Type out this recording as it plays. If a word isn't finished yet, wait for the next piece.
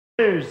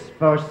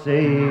For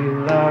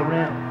sale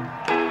rent,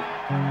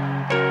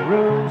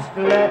 rooms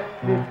to let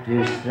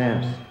 50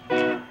 cents.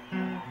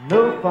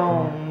 No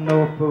phone,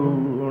 no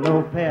pool,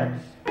 no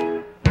pets.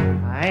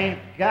 I ain't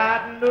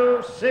got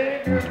no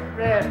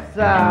cigarettes.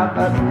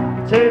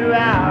 But 2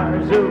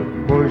 hours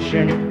of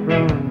pushing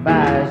broom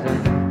buys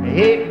an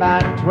 8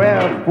 by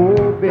 12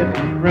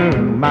 4-bedroom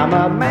room. I'm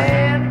a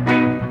man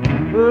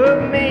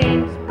who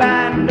means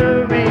by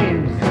no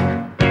means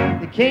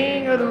the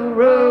king of the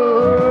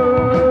road.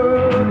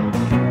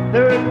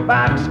 Third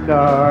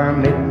boxcar,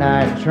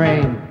 midnight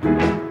train,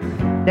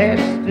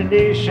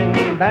 destination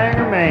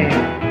Bangor,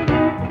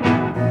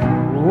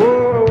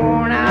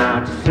 worn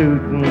out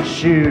suit and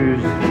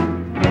shoes.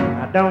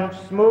 I don't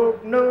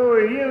smoke no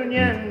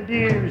union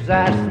dues.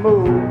 I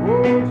smoke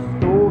old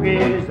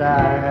stogies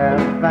I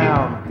have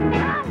found,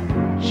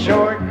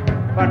 short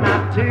but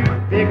not too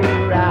big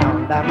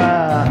around. I'm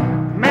a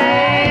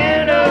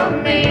man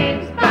of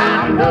means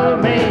by no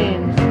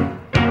means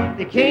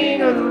the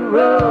king of the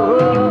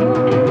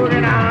road.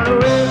 And I know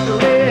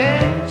every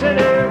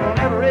anteater on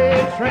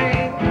every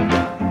train,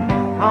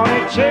 all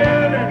the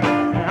children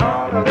and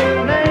all of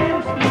their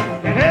names,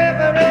 and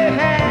every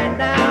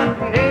handout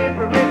in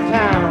every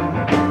town,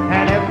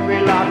 and every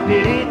locked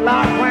it ain't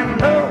locked when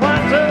no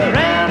one's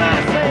around. I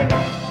sing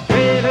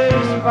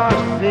trailers for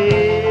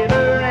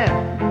sale and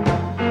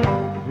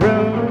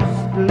rooms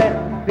to let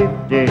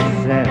 50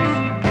 cents.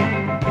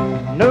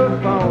 No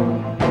phone,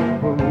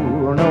 no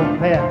pool, no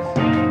pets.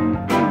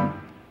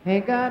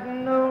 Ain't got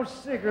no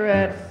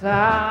cigarettes.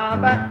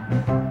 But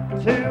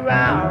 2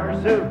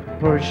 hours of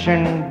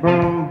pushing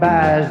broom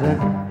buys an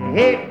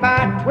 8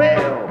 by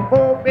 12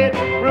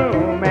 4-bedroom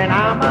room. And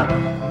I'm a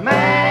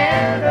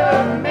man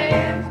of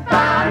means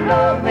by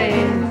no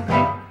means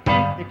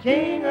the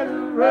king of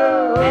the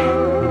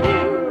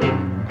road,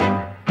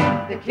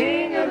 the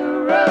king of the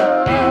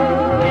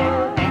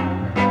road.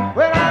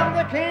 Well, I'm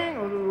the king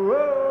of the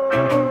road.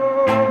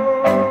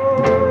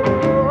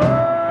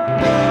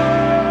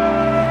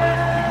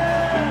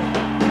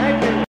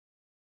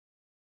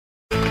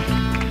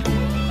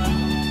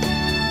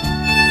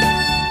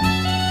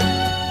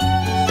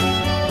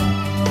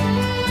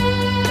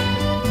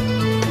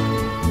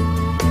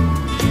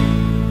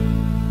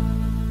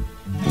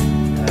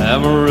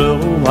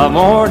 Amarillo by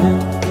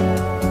morning,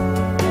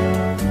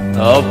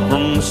 up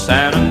from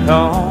San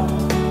Antonio.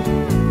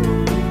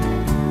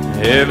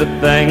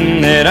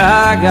 Everything that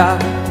I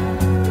got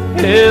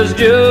is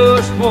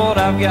just what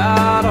I've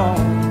got on.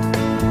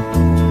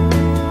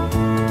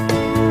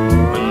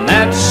 When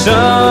that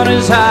sun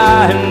is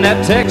high in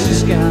that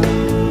Texas sky,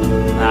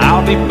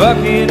 I'll be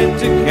bucking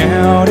into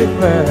county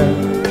fair.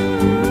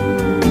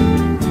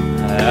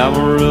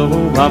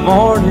 Amarillo by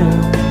morning,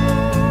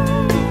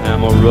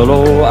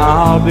 Amarillo,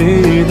 I'll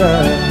be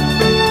there.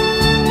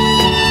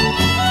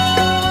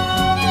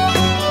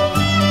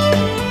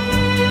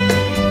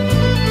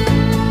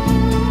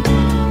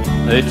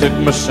 They took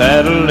my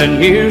saddle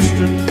in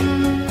Houston,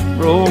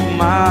 broke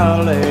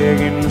my leg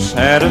in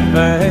Santa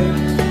Fe,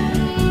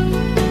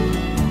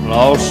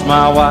 lost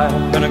my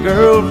wife and a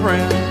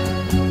girlfriend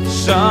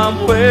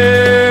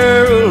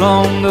somewhere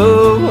along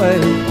the way.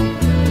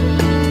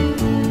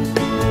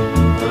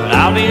 But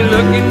I'll be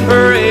looking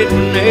for it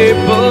when they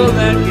pull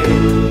that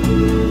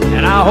gate,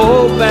 and I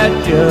hope that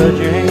judge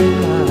ain't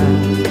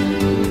lying.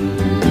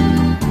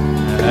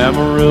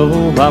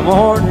 Amarillo by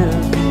morning,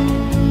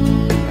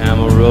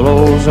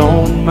 Amarillo's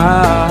on my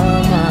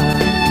mind.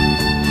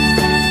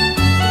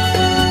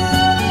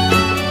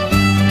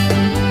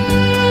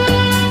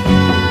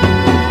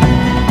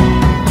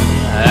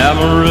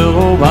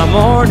 Amarillo by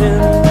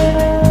morning,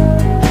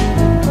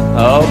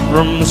 up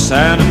from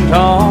San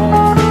Antonio.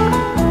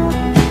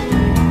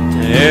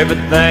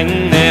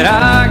 Everything that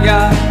I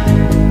got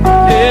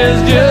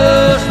is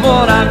just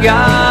what I've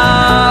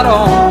got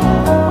on.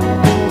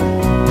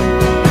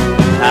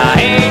 I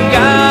ain't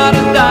got a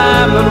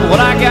dime, but what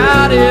I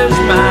got is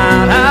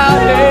mine. I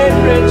ain't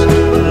rich,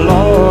 but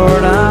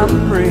Lord, I'm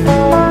free.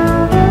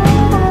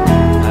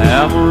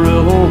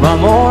 Amarillo by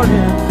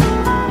morning,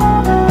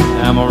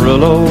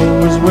 Amarillo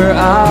is where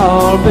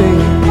I'll be.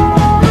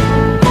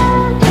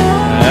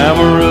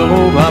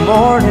 Amarillo by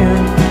morning,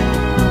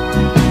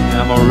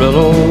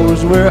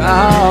 Amarillo's where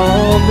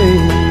I'll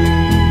be.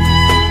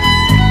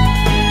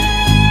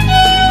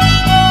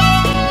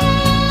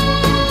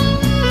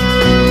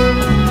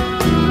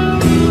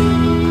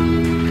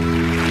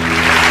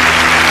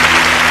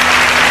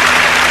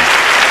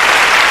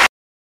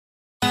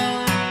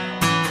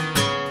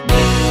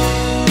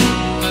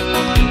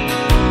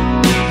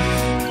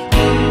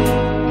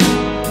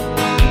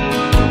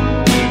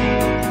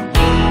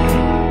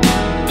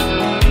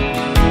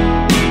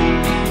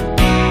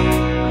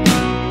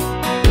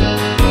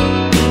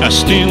 I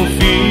still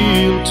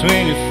feel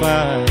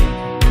 25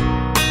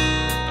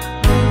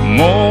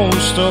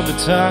 most of the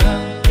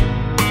time.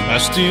 I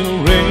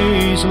still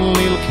raise a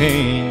little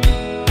cane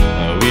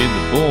with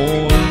the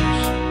boys.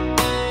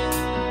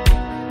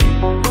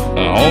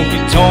 Honky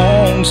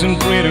tonks and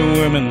pretty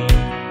women,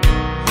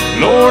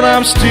 Lord,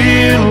 I'm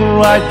still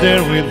right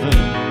there with them.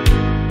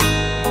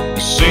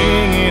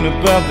 singing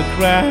above the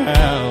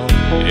crowd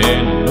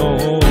and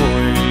noise.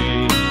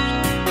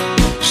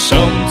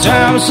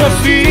 Sometimes I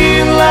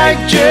feel like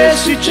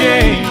Jesse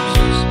James,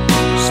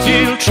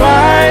 still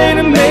trying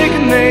to make a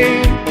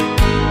name,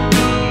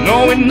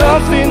 knowing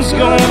nothing's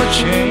gonna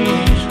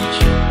change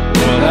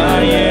what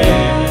I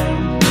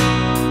am.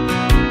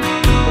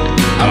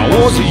 I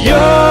was a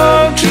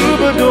young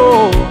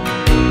troubadour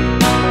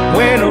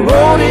when I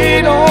wrote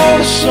it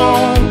on a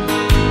song,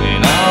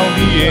 and I'll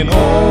be an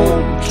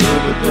old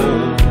troubadour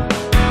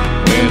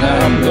when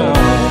I'm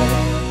gone.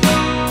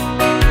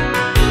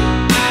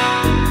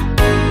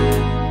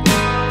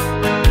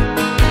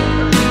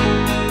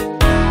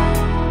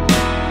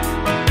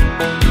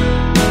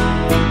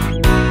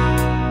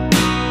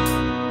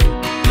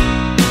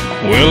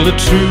 Well, the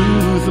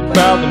truth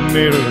about the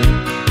mirror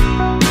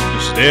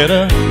is that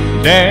a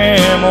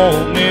damn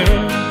old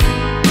mirror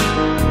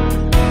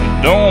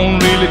don't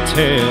really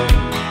tell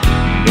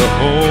the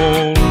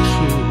whole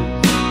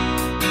truth.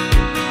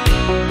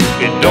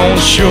 It don't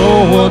show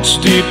what's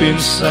deep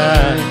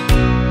inside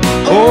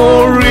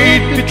or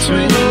read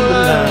between the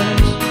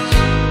lines,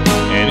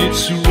 and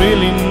it's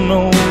really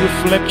no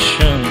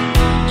reflection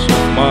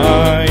of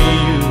my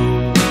youth.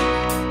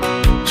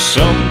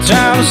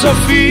 Sometimes I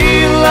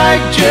feel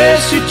like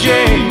Jesse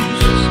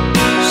James,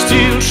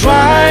 still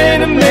trying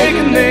to make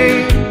a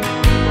name,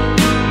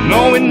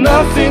 knowing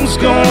nothing's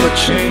gonna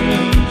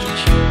change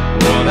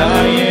what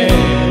I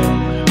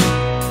am.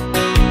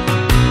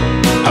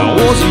 I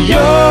was a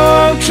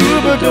young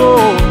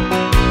troubadour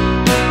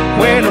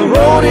when I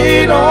wrote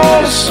it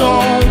on a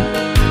song,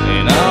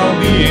 and I'll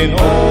be an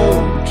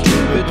old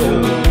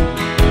troubadour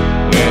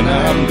when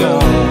I'm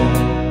gone.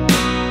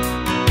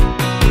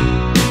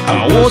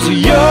 I was a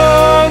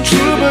young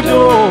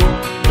troubadour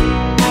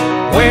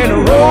when I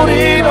wrote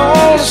it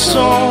on a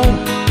song,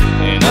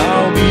 and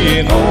I'll be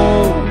an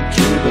old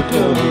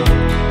troubadour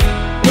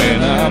when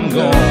I'm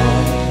gone.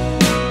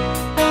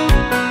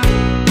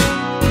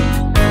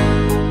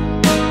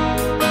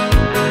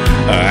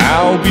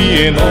 I'll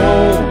be an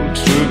old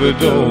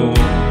troubadour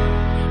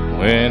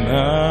when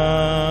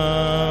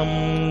I'm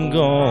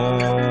gone.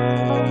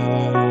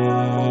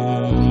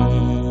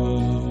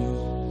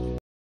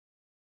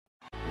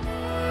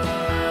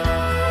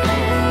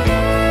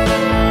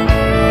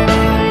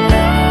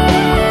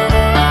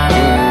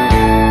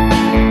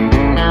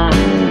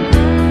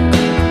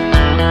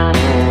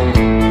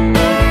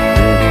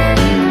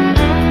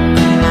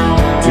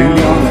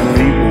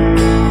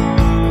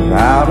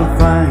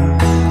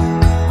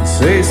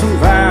 Say some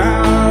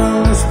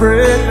vows,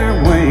 spread their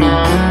wings,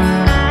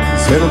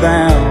 settle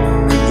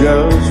down and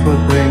just what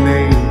they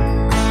need,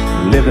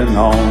 living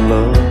on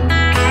love.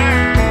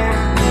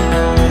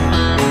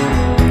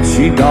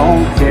 She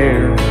don't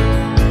care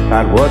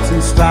about what's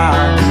in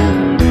style,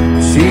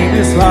 she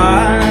just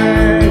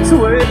likes the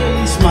way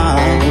you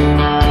smile.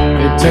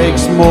 It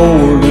takes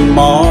more than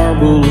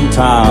marble and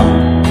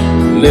tile,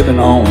 living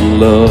on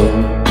love.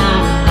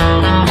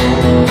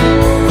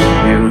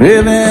 You're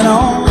living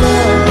on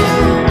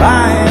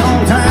buying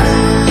on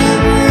time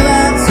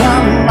without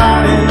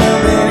somebody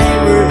loving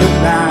ain't worth a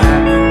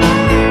dime.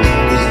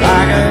 It's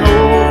like an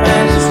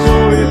old-fashioned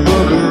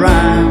storybook of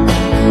rhyme,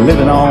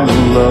 living on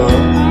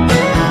love.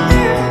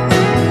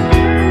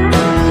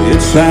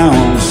 It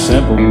sounds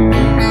simple,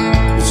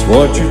 it's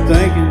what you're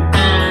thinking,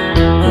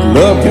 but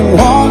love can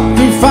walk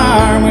through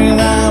fire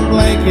without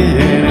blinking,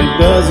 and it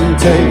doesn't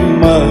take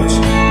much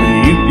when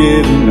you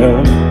get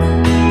enough,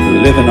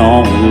 living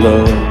on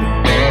love.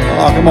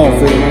 Oh, come on,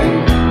 Phil, man.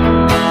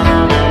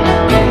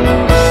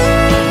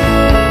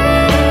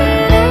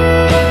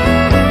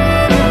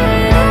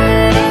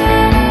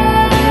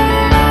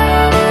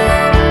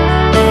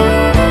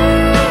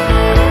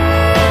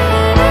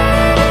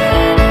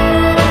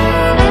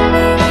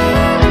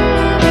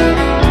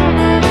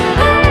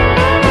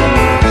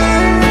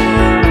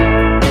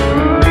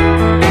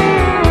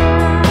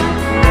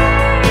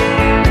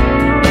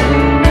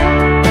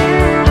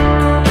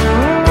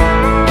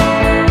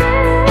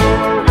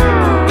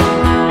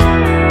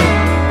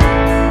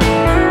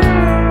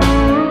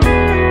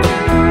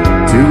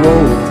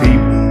 Old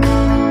people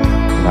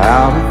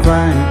loud and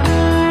frank,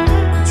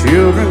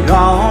 children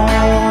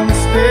gone,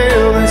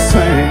 still they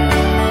sing,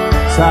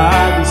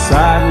 side by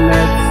side in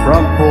that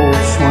front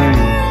porch swing,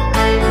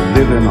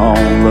 living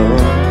on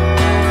love.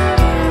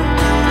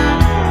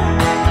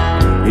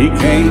 He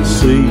can't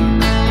see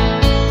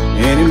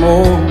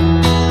anymore,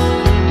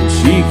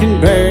 she can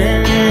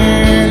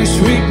barely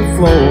sweep the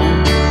floor.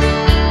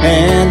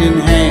 Hand in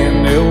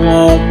hand they'll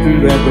walk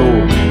through that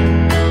door,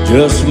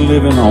 just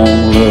living on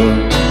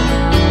love.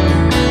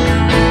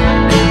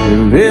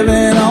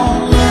 Living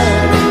on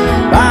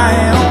love,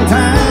 buying on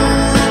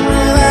time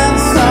without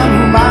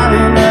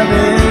somebody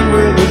loving ain't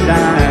worth a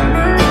dime.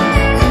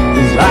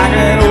 It's like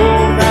an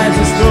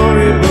old-fashioned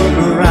storybook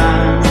of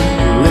rhyme,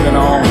 living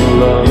on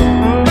love.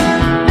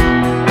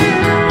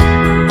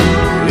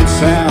 It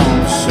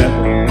sounds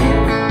simple,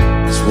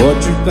 it's what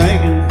you're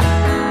thinking,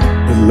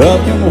 but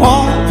love can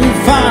walk through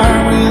fire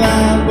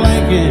without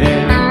blinking,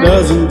 and it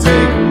doesn't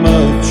take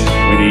much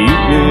when you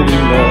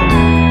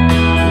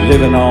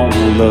living on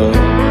love.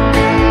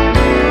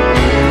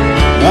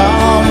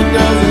 Oh, it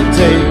doesn't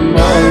take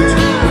much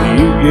when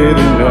you get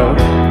enough,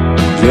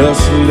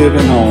 just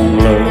living on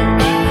love.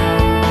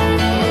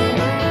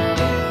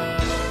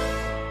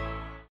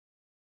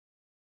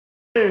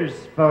 There's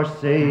for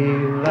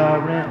sale or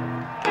rent,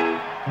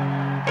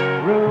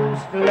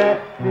 rooms to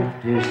let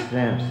 50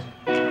 cents.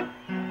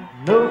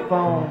 No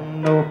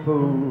phone, no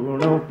pool,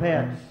 no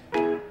pets.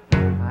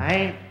 I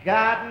ain't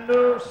got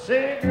no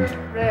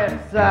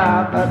cigarettes.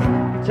 But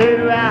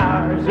 2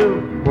 hours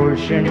of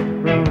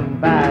pushing broom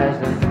buys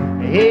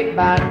an 8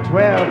 by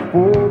 12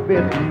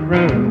 4-bedroom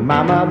room.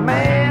 I'm a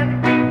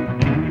man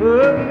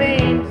who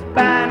means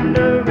by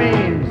no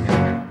means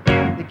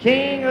the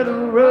king of the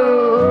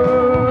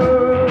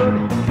road.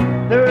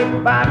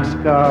 3rd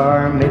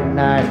boxcar,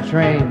 midnight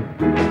train,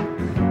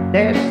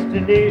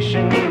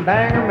 destination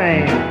Bangor,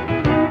 Maine.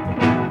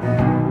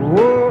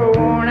 Whoa,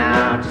 worn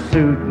out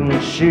suit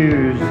and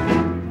shoes.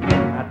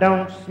 I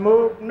don't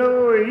smoke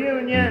no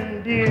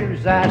union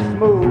dues. I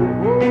smoke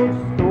old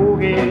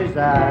stogies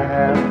I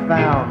have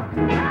found.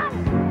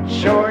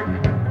 Short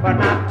but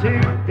not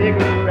too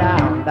big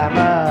around. I'm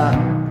a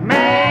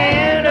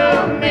man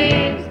of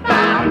means,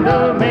 by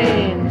no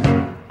means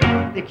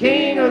the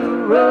king of the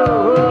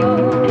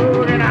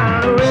road. And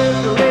I know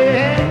every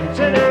head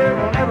on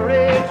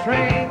every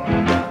train,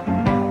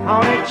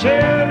 all the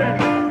children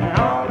and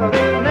all the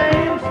little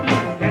names,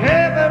 and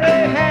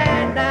every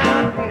hand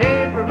down in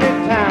every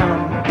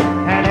town,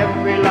 and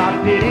every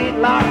locked it ain't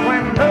locked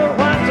when no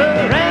one's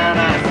around.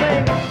 I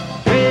sing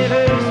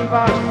trailers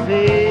for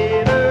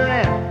sale or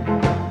rent,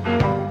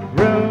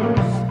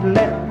 rooms to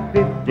let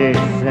 50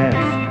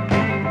 cents.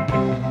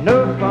 No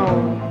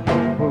phone, no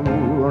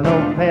pool, no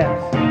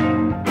pets.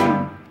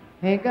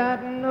 Ain't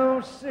got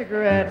no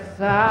cigarettes.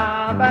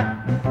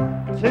 About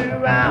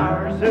 2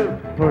 hours of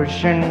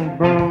pushing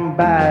broom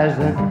buys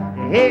an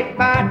 8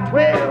 by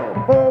 12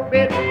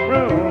 4-bedroom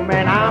room.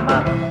 And I'm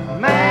a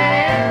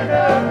man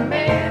of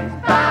means,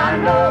 by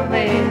no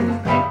means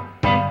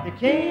the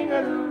king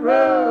of the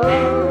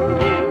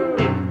road,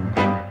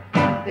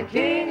 the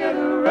king of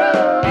the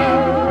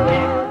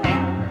road.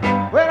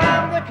 Well,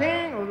 I'm the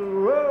king of the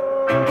road.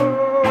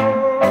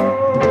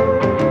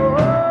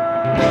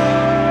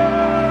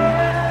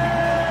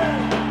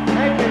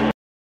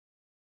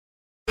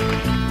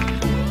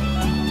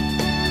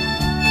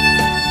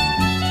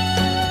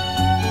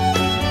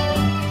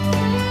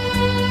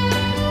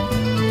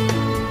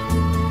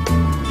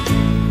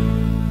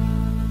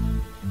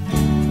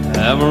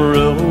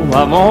 Amarillo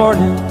by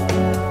morning,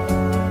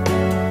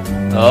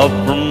 up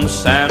from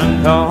San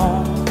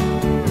Antonio.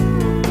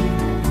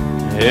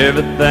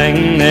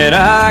 Everything that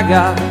I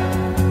got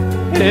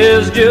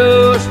is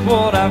just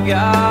what I've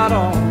got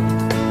on.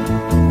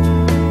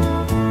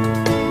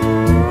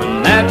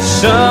 When that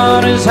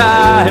sun is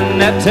high in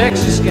that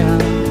Texas sky,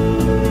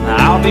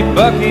 I'll be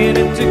bucking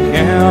into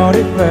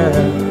county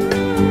fair.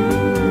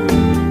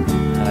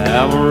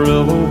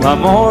 Amarillo by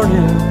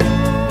morning,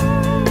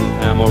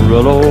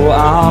 Amarillo,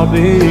 I'll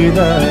be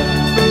there.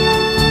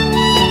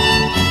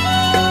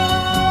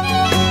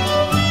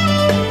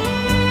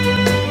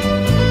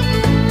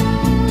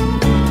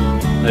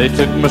 They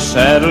took my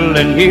saddle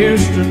in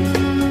Houston,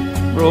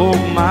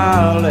 broke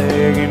my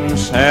leg in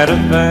Santa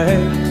Fe,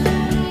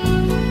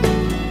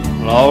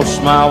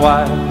 lost my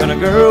wife and a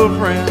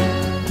girlfriend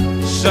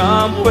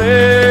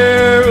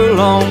somewhere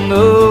along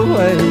the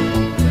way.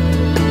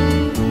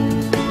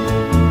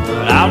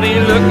 But I'll be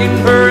looking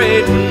for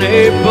it when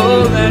they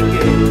pull that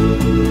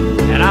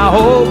gate, and I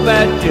hope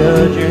that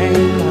judge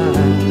ain't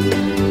lying.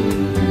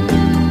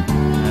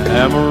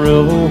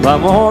 Amarillo by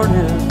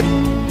morning,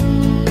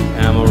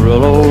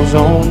 Amarillo's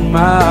on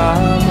my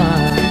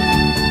mind.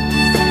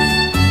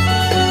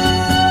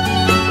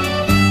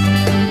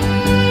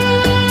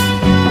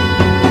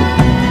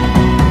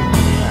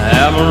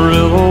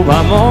 Amarillo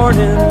by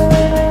morning,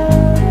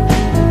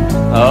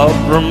 up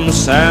from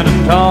San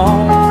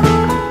Antonio.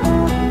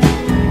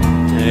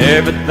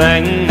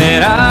 Everything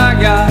that I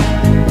got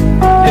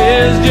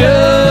is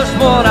just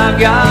what I've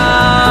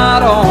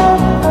got on.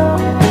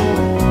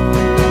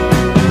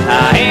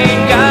 I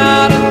ain't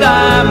got a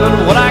dime,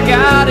 but what I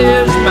got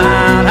is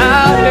mine. I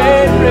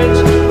ain't rich,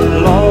 but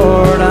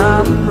Lord,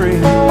 I'm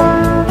free.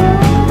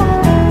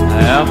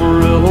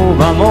 Amarillo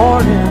by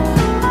morning,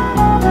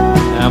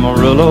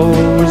 Amarillo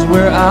is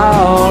where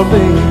I'll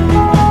be.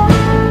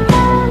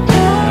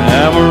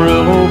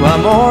 Amarillo by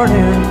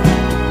morning,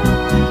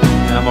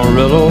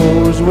 Amarillo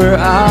is where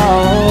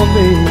I'll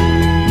be.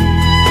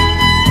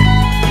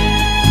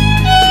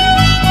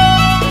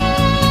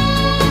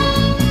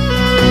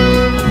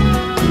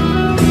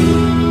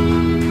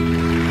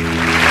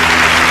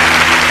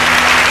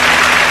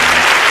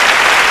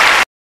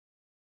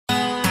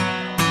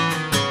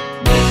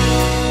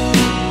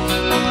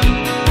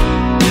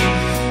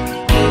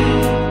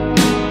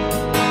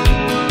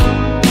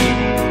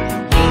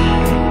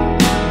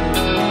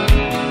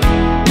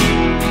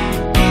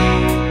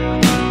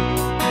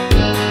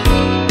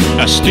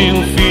 I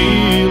still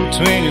feel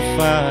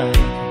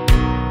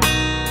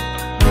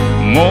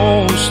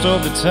Most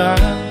of the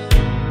time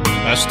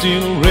I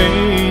still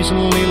raise a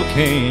little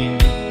Cain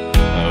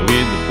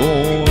with the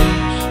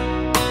boys.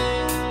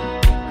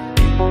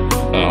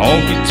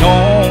 Honky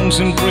tonks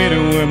and pretty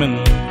women,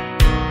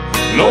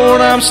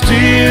 Lord, I'm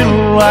still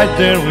right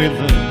there with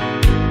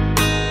them,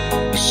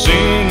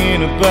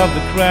 singing about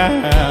the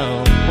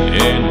crowd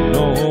and the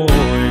noise.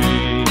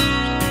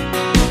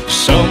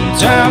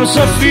 Sometimes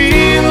I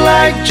feel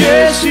like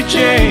Jesse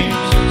James,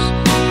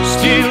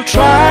 still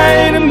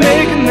trying to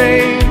make a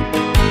name,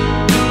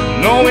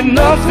 knowing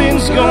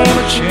nothing's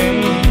gonna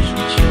change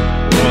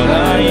what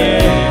I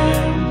am.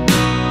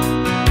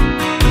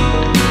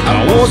 I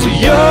was a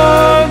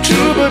young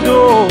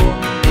troubadour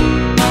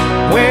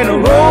when I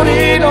wrote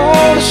it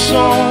on a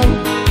song,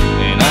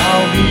 and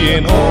I'll be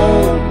an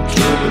old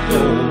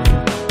troubadour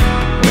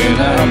when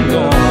I'm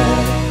gone.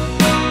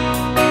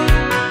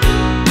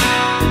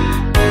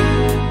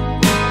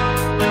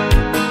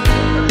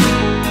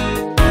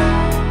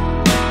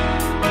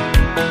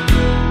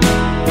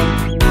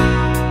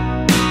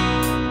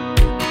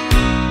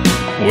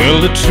 Well,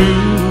 the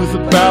truth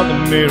about the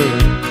mirror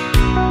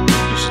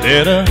is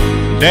that a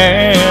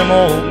damn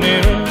old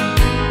mirror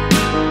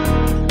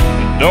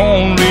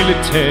don't really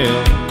tell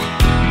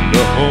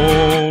the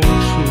whole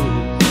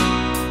truth.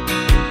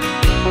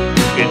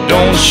 It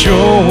don't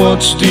show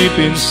what's deep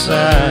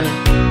inside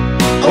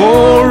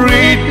or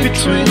read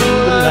between the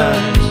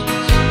lines,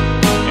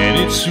 and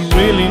it's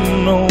really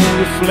no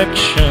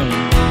reflection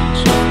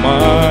of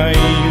my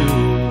youth.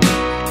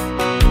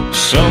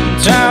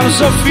 Sometimes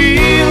I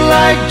feel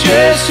like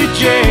Jesse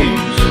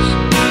James,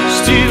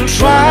 still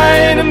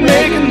trying to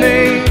make a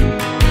name,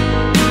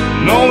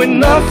 knowing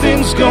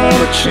nothing's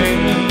gonna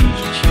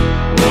change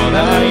what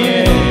I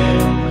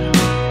am.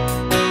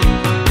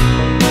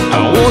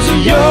 I was a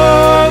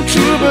young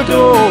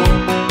troubadour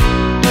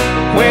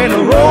when I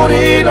wrote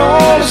it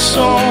on a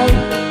song,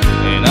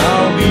 and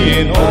I'll be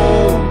an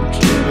old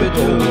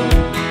troubadour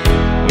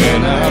when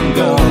I'm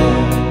gone.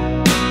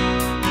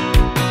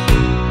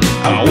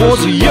 I was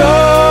a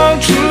young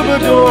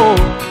troubadour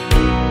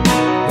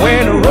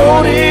when I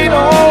wrote it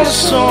on a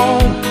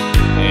song,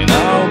 and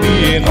I'll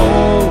be an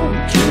old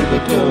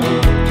troubadour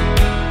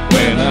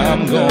when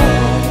I'm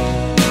gone.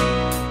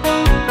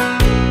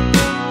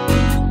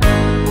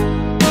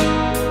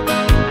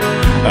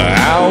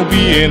 I'll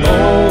be an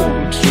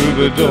old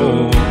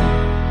troubadour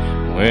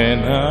when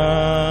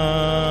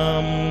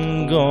I'm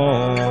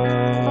gone.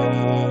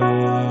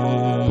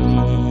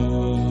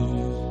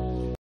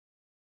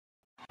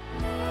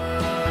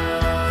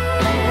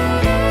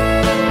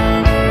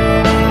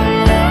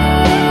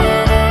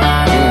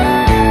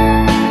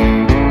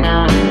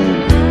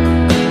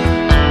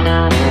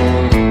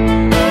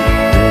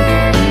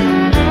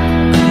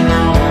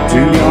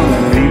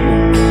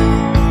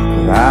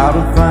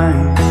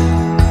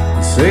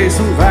 Say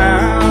some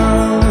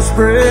vows,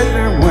 spread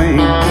their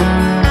wings,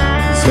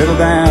 settle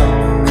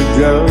down to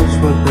just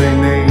what they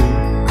need,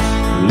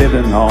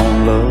 living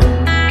on love.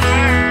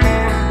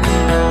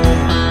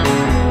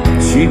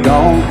 She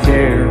don't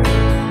care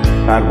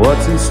about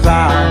what's in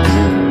style,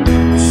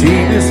 she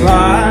just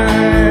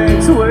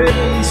likes the way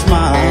you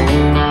smile.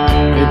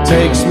 It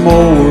takes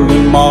more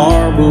than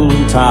marble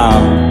and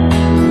tile,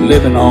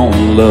 living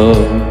on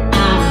love.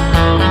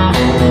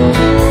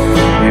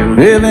 You're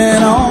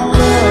living on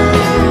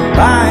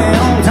buying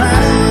on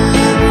time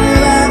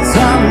without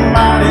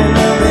somebody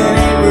loving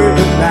ain't worth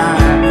a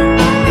dime.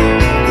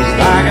 It's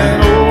like an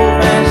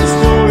old-fashioned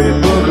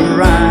storybook of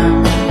rhyme,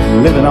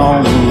 living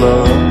on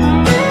love.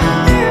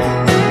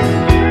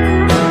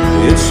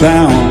 It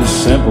sounds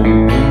simple,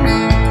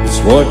 it's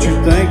what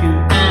you're thinking,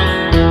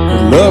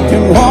 but love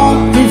can walk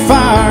through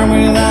fire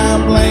without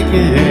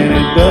blinking.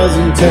 It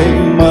doesn't take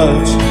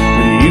much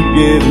for you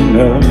giving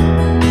up,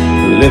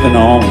 living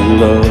on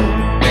love.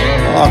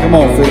 Oh, come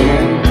on, Phil,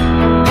 man.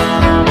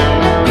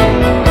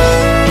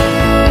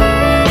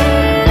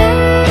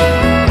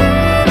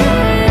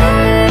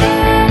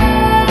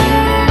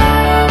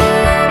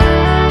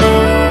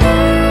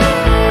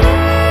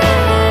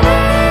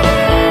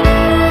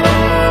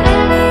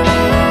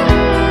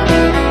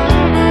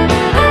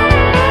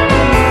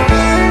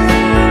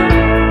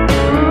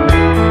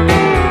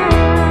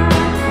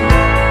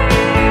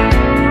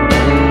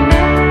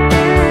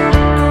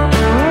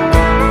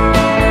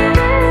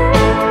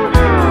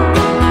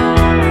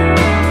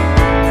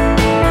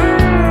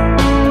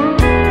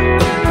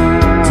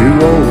 Two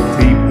old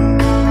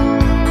people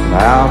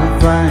out of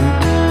fame,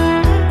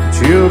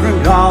 children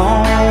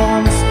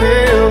gone,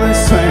 still they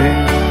sing,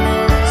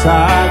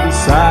 side by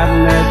side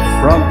in that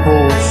front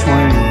porch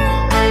swing,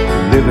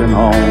 living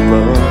on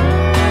love.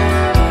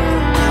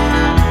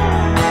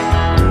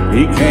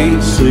 He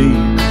can't see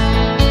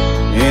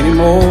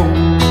anymore,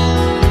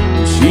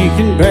 she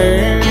can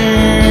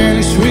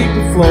barely sweep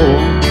the floor.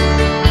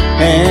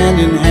 Hand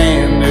in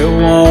hand they'll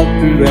walk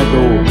through that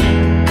door,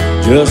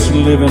 just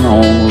living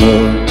on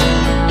love.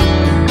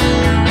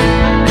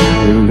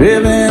 They're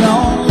living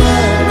on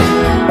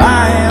love,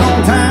 buying on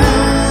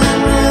time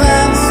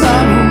without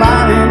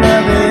somebody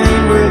that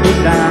ain't worth a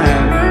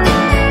dime.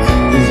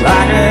 It's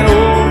like that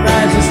old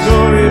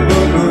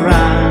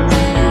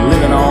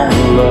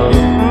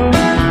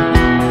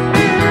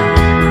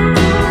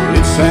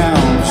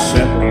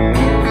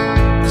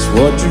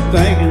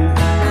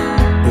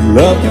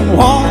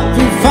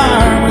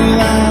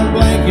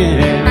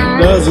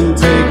doesn't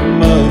take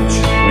much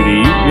when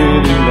you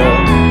get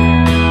enough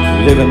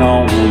living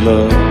on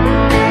love.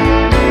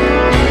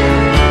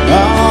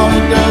 Oh,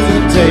 it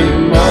doesn't take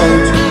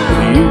much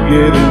when you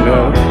get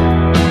enough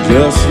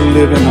just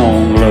living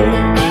on love.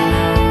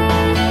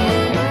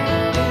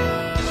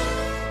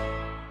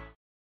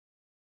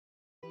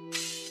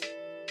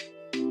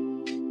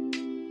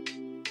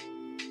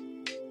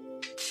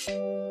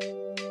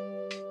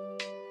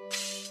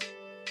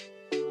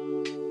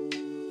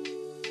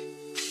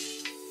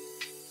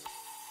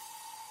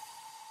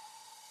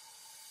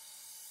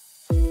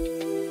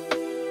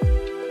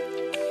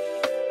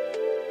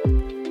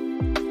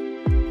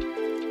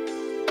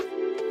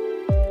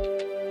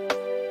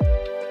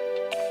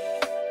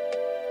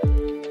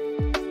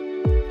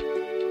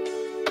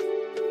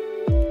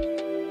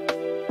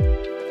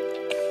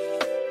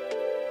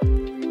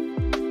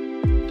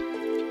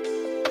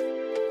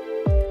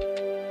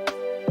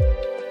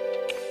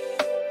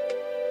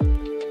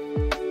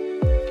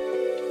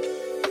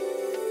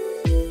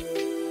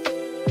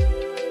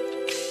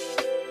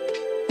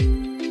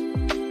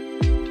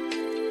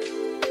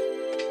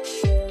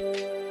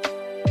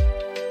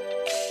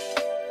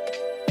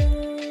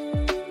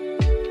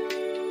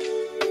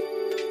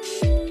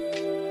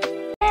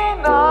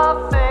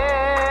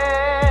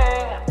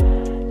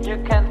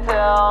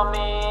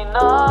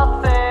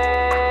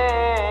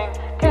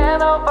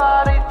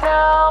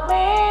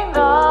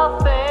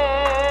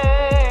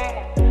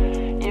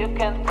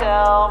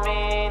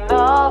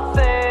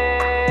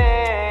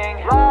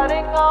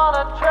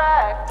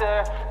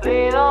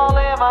 Lean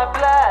only my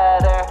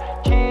bladder,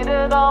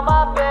 cheated on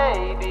my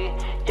baby.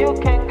 You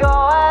can go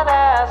and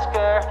ask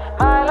her.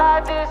 My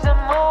life is a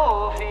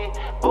movie,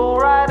 bull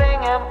riding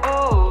and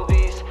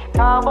boobies.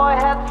 Cowboy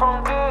hat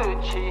from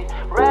Gucci,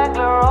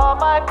 Wrangler on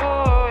my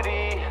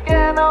booty.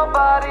 Can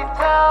nobody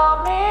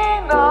tell me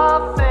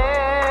nothing?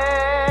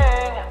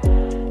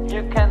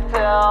 You can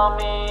tell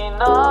me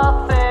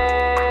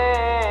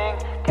nothing.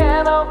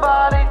 Can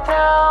nobody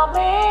tell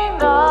me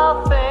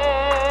nothing?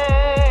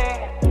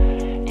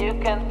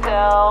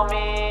 Tell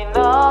me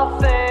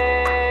nothing.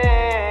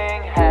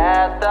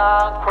 Head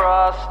down,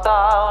 cross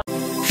down.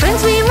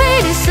 Friends we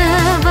may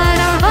discern, but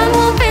our bond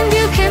won't bend.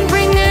 You can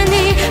bring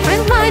any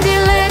friend, my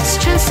dear, let's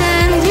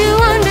transcend. You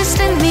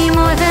understand me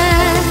more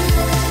than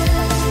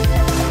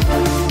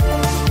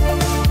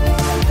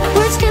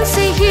words can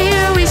say.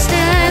 Here we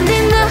stand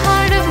in the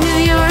heart of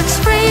New York.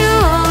 Spray, you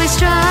always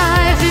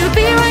strive. You'll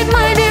be right,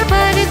 my dear,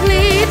 but it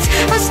leads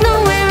us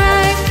nowhere.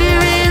 I fear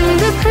in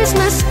the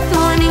Christmas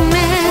morning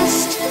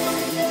mist.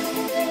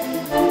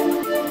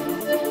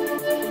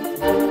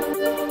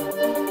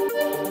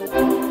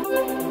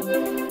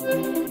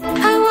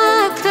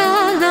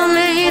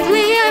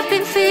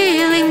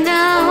 Feeling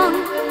down.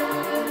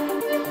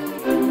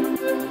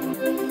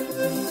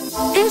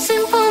 In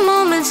simple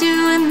moments,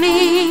 you and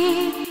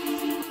me.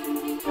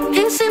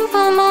 In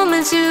simple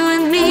moments, you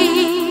and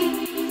me.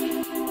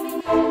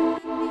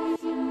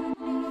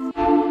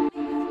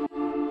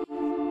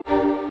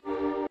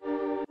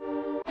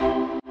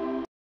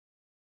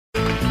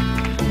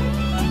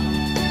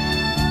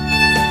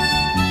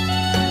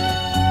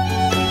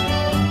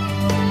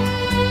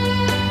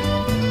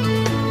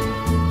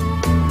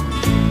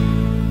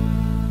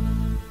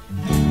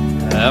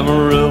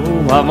 Amarillo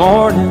by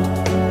morning,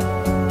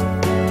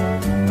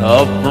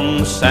 up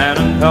from San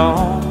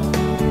Antonio.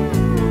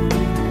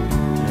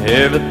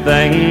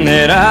 Everything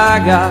that I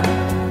got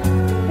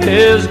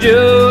is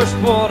just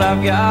what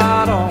I've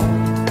got on.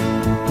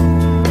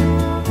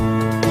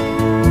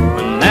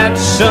 When that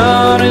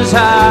sun is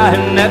high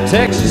in that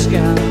Texas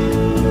sky,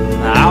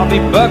 I'll be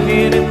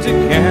bucking into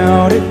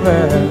county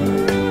fair.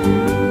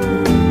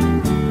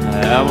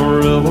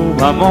 Amarillo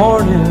by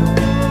morning,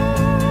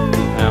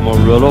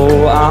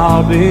 Amarillo,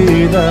 I'll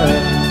be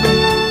there.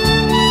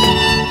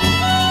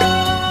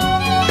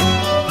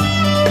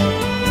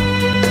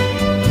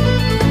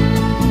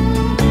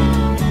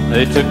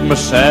 They took my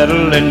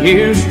saddle in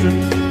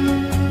Houston,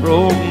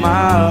 broke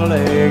my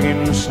leg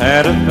in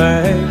Santa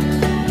Fe.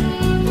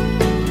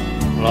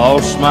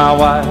 Lost my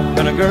wife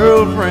and a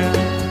girlfriend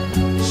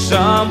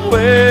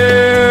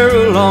somewhere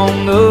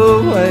along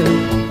the way.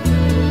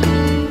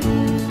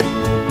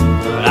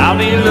 I'll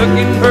be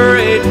looking for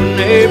it when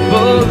they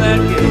pull that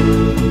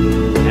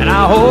gate, and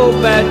I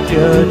hope that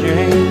judge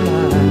ain't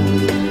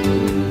lying.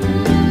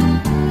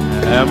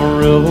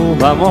 Amarillo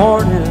by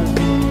morning,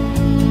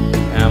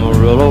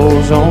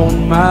 Amarillo's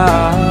on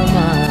my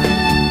mind.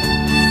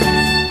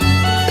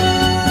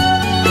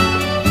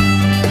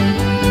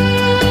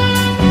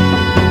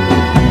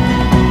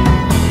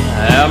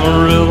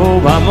 Amarillo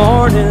by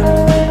morning,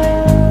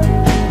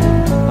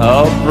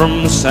 up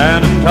from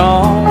San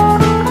Antonio.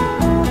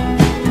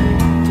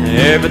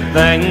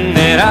 Everything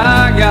that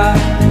I got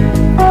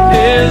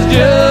is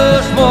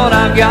just what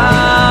I've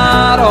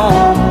got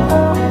on.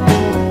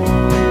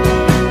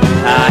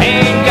 I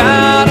ain't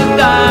got a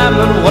dime,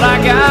 but what I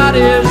got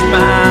is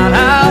mine.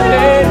 I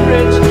ain't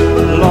rich,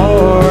 but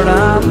Lord,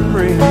 I'm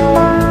free.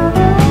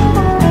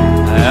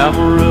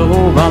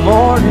 Amarillo by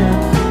morning,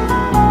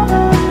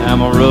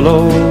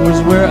 Amarillo is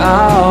where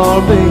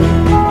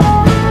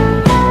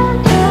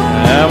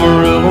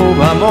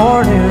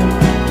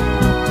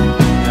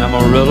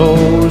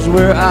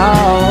I